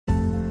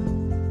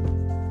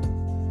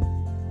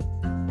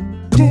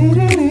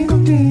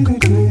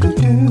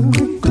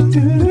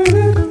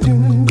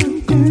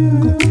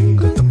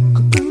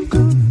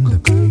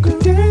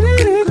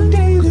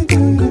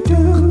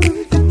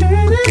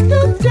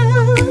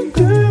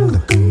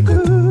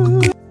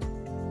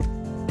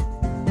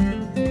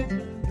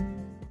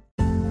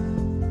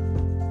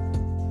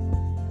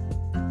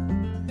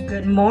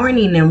Good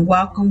morning and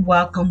welcome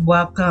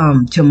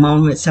to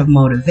Moments of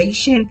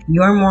Motivation,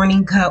 your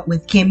morning cup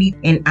with Kimmy,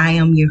 and I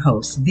am your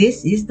host.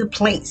 This is the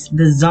place,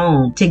 the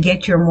zone, to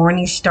get your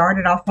morning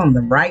started off on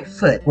the right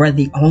foot, where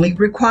the only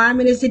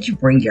requirement is that you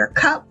bring your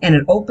cup and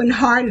an open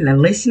heart and a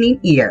listening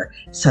ear,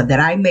 so that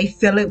I may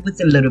fill it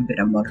with a little bit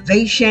of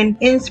motivation,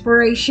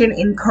 inspiration,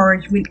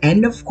 encouragement,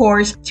 and of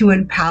course, to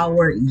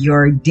empower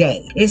your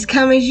day. It's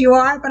come as you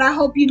are, but I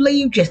hope you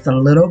leave just a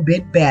little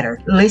bit better.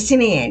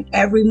 Listen in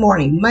every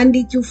morning,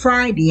 Monday through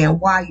Friday, and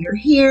while you're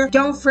here,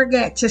 don't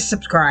forget to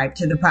subscribe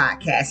to the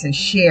podcast and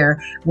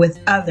share with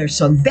others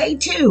so they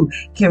too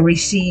can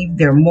receive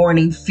their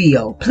morning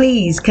feel.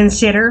 Please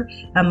consider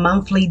a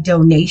monthly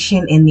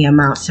donation in the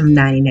amounts of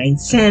 99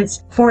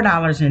 cents,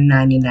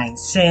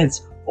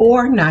 $4.99,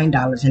 or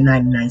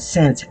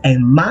 $9.99 a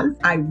month.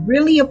 I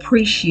really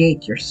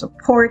appreciate your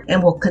support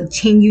and will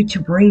continue to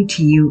bring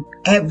to you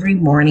every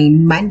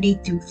morning, Monday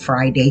through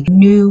Friday,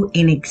 new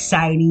and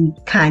exciting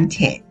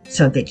content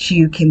so that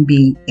you can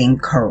be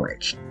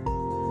encouraged.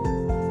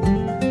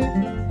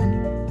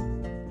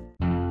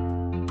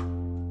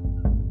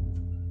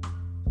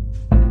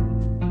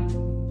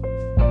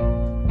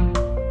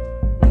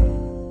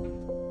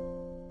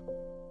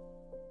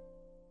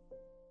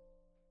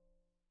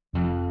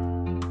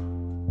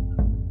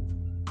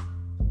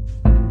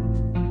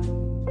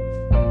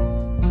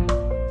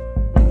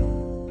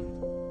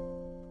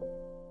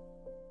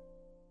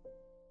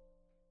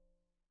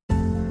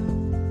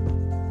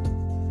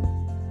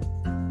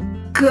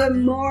 Good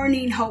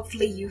morning.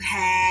 Hopefully you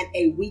had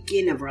a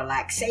weekend of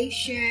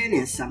relaxation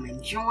and some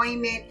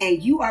enjoyment,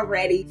 and you are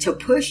ready to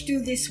push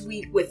through this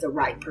week with the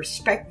right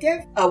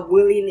perspective, a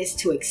willingness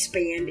to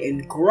expand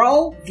and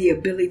grow, the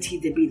ability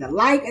to be the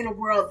light in a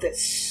world that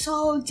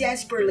so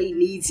desperately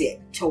needs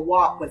it, to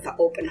walk with an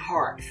open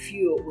heart,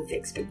 fueled with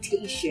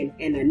expectation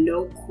and a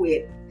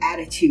no-quit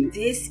attitude.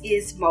 This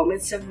is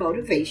Moments of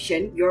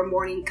Motivation, your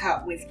morning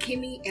cup with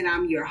Kimmy, and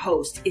I'm your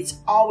host. It's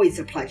always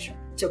a pleasure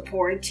to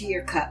pour into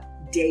your cup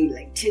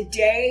daily.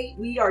 Today,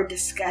 we are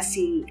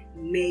discussing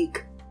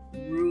make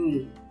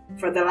room.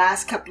 For the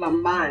last couple of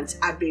months,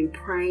 I've been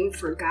praying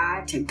for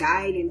God to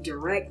guide and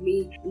direct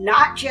me,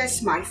 not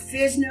just my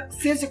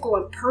physical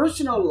and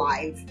personal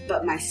life,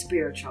 but my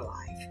spiritual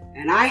life.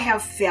 And I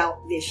have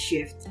felt this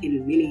shift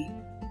in many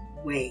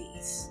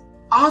ways.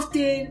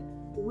 Often,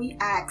 we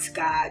ask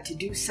God to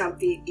do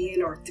something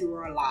in or through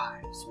our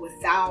lives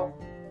without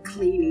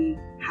cleaning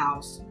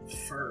house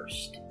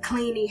first.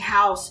 Cleaning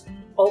house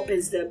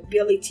opens the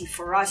ability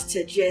for us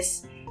to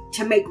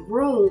make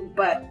room,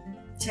 but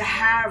to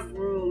have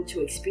room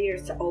to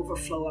experience the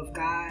overflow of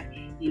God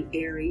in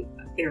every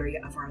area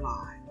of our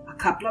life. A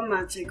couple of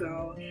months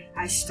ago,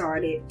 I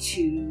started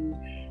to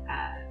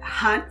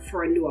hunt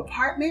for a new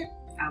apartment.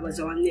 I was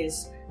on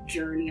this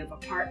journey of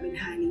apartment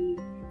hunting.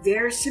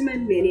 There are some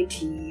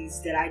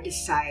amenities that I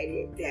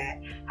decided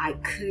that I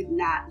could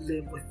not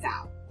live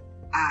without.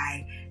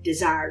 I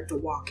desired the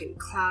walk-in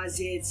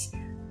closets,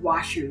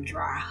 washer and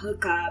dryer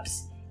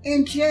hookups,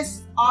 and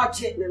just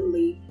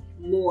ultimately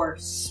more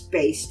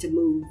space to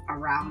move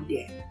around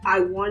in. I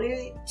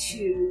wanted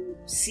to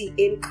see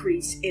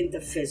increase in the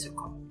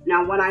physical.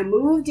 Now, when I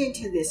moved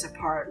into this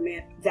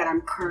apartment that I'm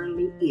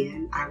currently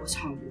in, I was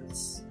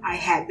homeless. I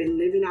had been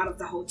living out of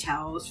the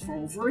hotels for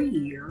over a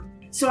year.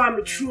 So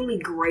I'm truly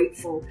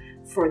grateful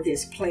for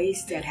this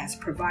place that has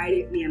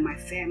provided me and my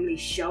family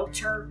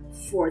shelter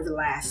for the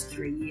last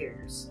 3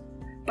 years.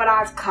 But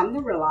I've come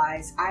to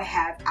realize I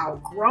have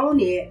outgrown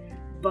it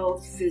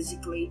both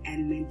physically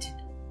and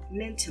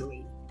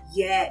mentally.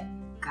 Yet,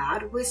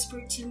 God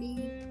whispered to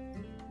me,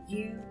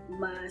 you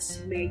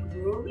must make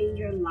room in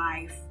your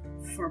life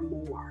for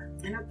more.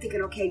 And I'm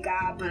thinking, okay,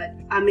 God, but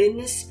I'm in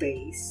this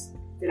space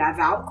that I've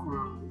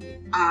outgrown.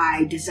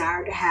 I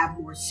desire to have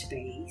more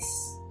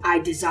space. I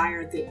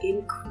desire the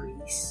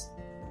increase.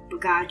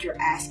 But God,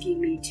 you're asking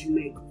me to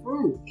make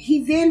room.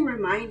 He then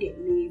reminded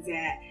me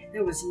that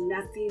there was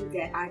nothing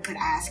that I could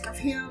ask of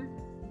him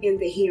in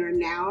the here and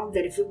now,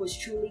 that if it was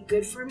truly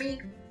good for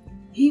me,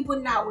 he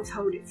would not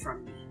withhold it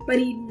from me. But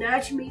he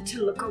nudged me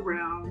to look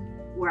around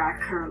where I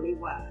currently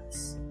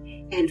was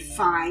and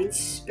find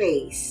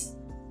space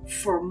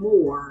for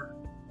more,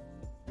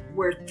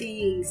 where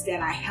things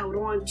that I held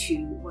on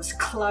to was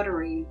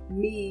cluttering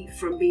me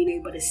from being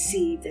able to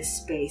see the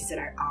space that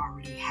I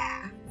already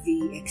have,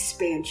 the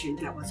expansion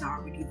that was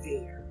already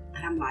there.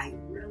 And I'm like,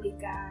 really,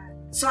 God?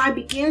 So I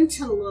began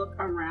to look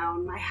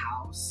around my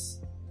house,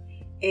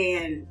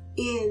 and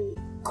in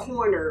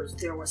corners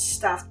there was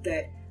stuff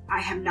that I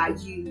have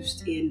not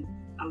used in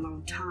a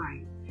long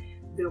time.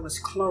 There was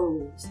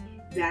clothes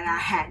that I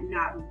had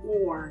not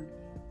worn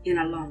in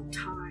a long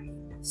time.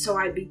 So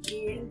I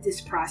began this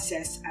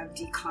process of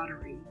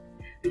decluttering.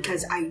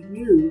 because I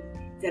knew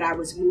that I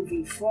was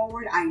moving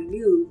forward. I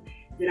knew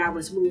that I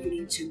was moving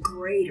into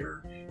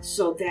greater,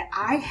 so that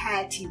I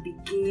had to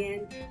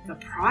begin the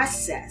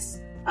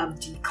process of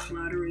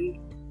decluttering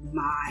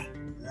my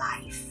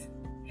life.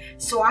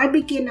 So I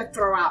began to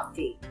throw out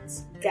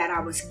things that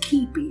I was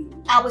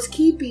keeping. I was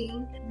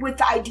keeping with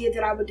the idea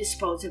that I would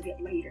dispose of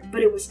it later,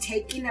 but it was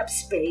taking up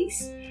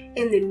space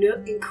in the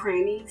nook and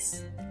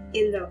crannies,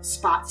 in the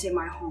spots in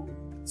my home.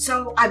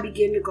 So I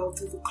began to go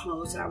through the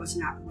clothes that I was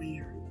not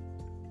wearing.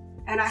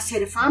 And I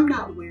said, if I'm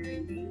not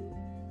wearing them,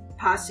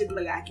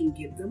 possibly I can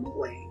give them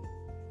away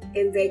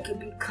and they can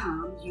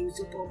become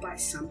usable by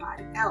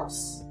somebody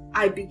else.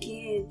 I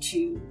began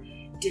to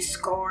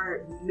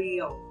discard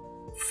mail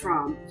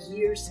from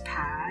years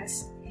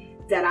past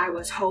that I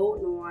was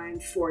holding on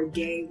for a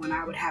day when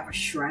I would have a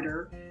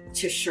shredder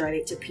to shred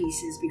it to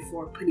pieces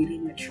before putting it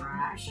in the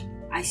trash.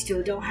 I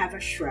still don't have a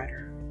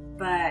shredder,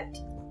 but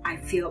I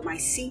filled my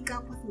sink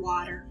up with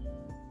water.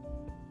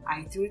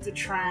 I threw the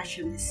trash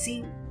in the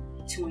sink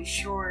to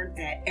ensure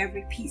that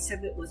every piece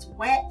of it was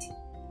wet,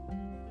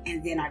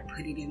 and then I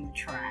put it in the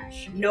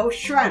trash. No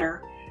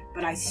shredder,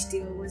 but I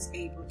still was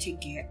able to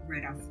get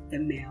rid of the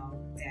mail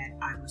that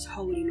I was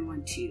holding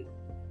on to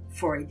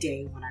for a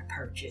day when I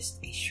purchased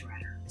a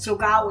shredder. So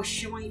God was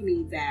showing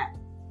me that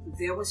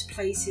there was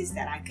places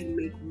that I could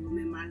make room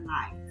in my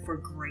life for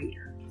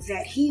greater,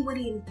 that He would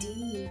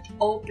indeed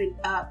open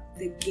up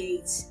the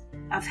gates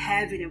of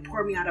heaven and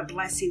pour me out a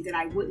blessing that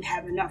I wouldn't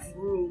have enough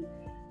room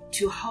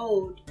to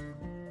hold,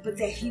 but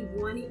that He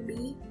wanted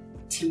me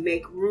to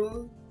make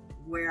room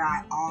where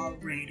I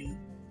already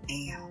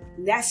am.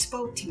 And that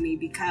spoke to me,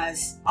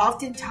 because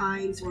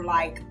oftentimes we're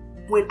like,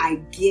 when I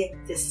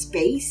get the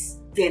space,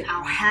 then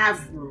I'll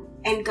have room.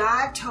 And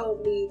God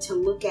told me to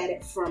look at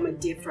it from a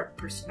different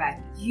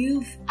perspective.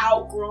 You've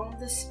outgrown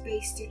the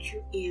space that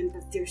you're in,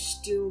 but there's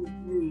still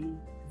room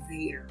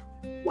there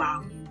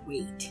while you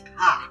wait.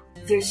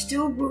 There's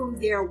still room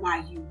there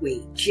while you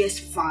wait.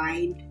 Just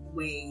find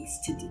ways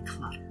to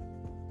declutter.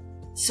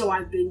 So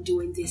I've been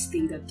doing this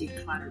thing of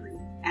decluttering.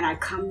 And I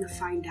come to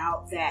find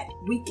out that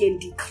we can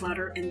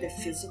declutter in the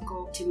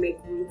physical to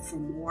make room for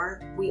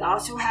more. We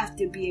also have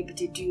to be able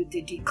to do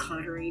the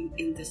decluttering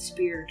in the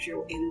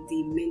spiritual, in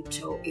the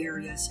mental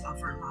areas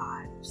of our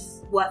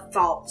lives. What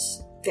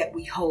thoughts that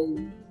we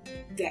hold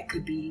that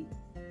could be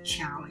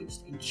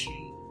challenged and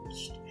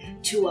changed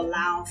to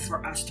allow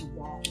for us to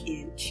walk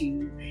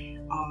into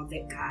all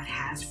that God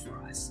has for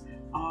us,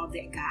 all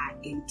that God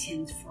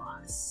intends for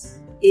us.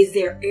 Is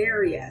there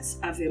areas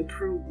of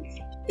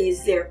improvement?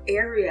 Is there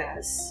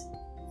areas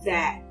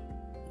that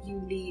you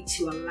need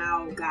to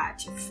allow God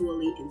to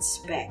fully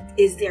inspect?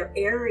 Is there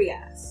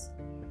areas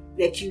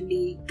that you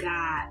need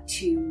God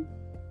to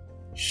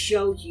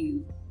show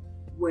you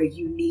where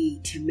you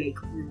need to make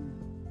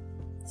room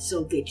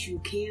so that you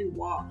can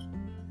walk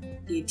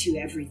into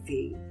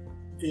everything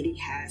that He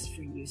has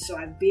for you? So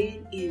I've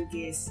been in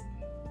this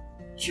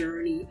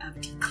journey of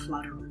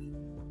decluttering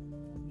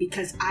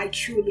because I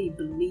truly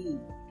believe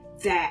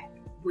that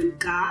when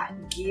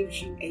God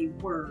gives you a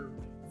word,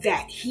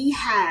 that He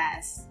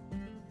has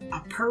a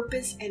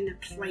purpose and a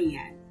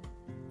plan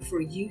for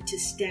you to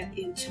step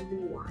into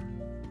more.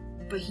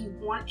 But He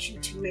wants you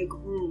to make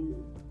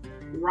room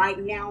right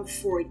now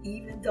for it,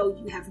 even though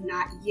you have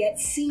not yet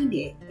seen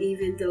it,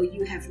 even though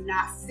you have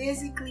not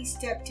physically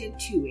stepped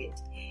into it.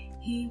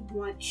 He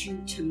wants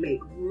you to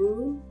make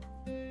room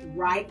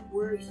right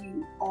where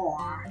you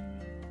are,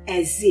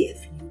 as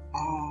if you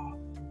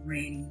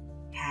already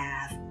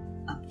have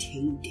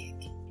obtained it.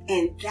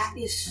 And that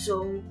is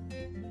so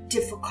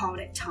difficult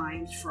at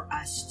times for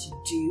us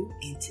to do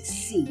and to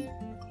see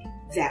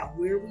that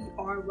where we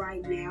are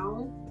right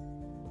now,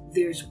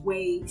 there's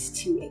ways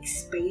to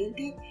expand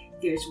it.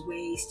 There's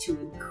ways to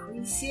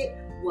increase it.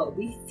 What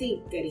we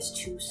think that is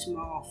too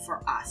small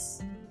for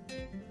us.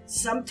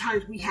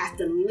 Sometimes we have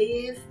to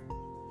live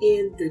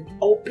in the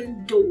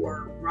open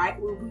door right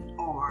where we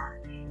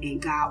are,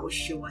 and God will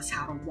show us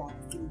how to walk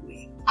through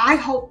it. I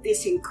hope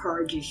this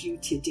encourages you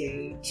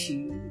today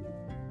to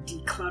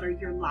declutter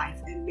your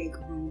life and make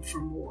room for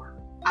more.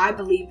 I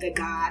believe that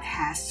God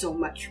has so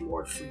much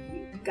more for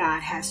you. God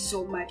has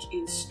so much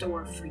in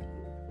store for you.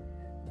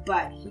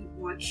 But He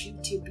wants you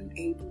to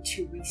be able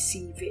to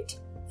receive it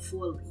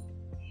fully.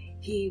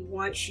 He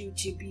wants you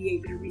to be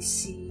able to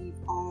receive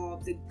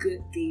all the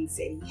good things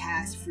that He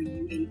has for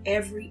you in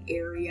every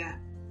area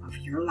of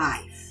your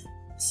life.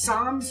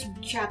 Psalms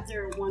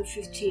chapter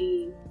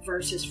 115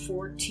 verses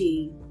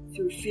 14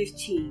 through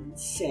 15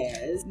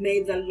 says,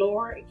 "May the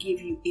Lord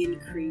give you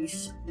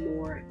increase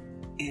more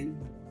and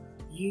more,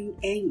 you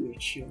and your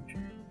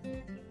children.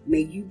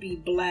 May you be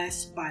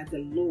blessed by the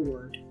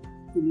Lord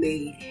who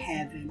made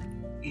heaven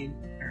and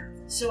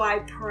earth." So I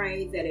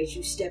pray that as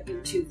you step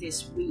into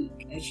this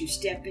week, as you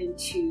step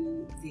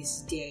into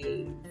this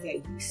day,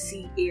 that you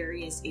see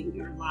areas in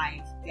your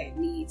life that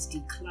needs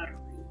decluttering.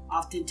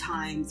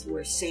 Oftentimes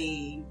we're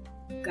saying,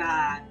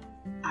 God,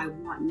 I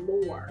want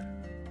more,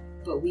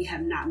 but we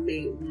have not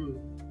made room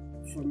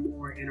for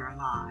more in our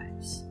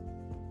lives.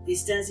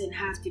 This doesn't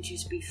have to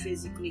just be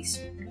physically.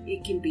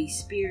 It can be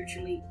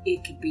spiritually.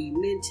 It could be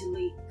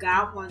mentally.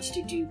 God wants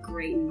to do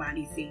great and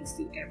mighty things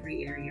through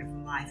every area of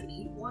life. And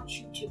He wants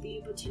you to be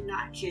able to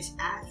not just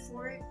ask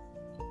for it,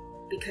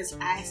 because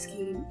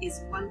asking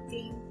is one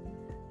thing,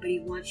 but He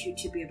wants you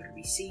to be able to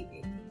receive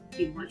it.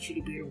 He wants you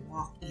to be able to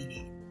walk in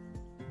it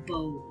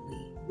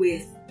boldly,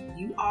 with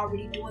you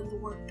already doing the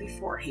work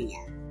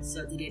beforehand,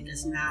 so that it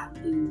does not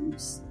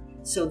lose.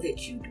 So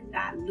that you do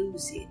not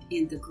lose it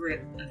in the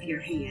grip of your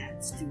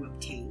hands through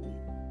obtaining.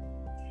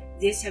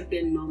 This have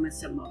been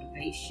Moments of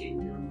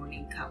Motivation, your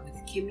morning cup with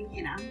Kimmy,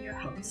 and I'm your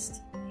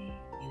host.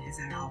 And as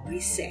I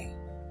always say,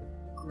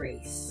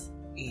 grace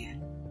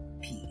and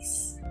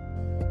peace.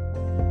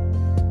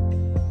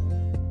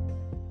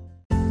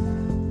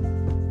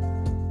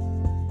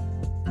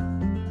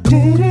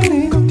 Do do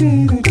do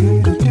do do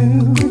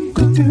do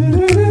do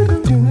do do.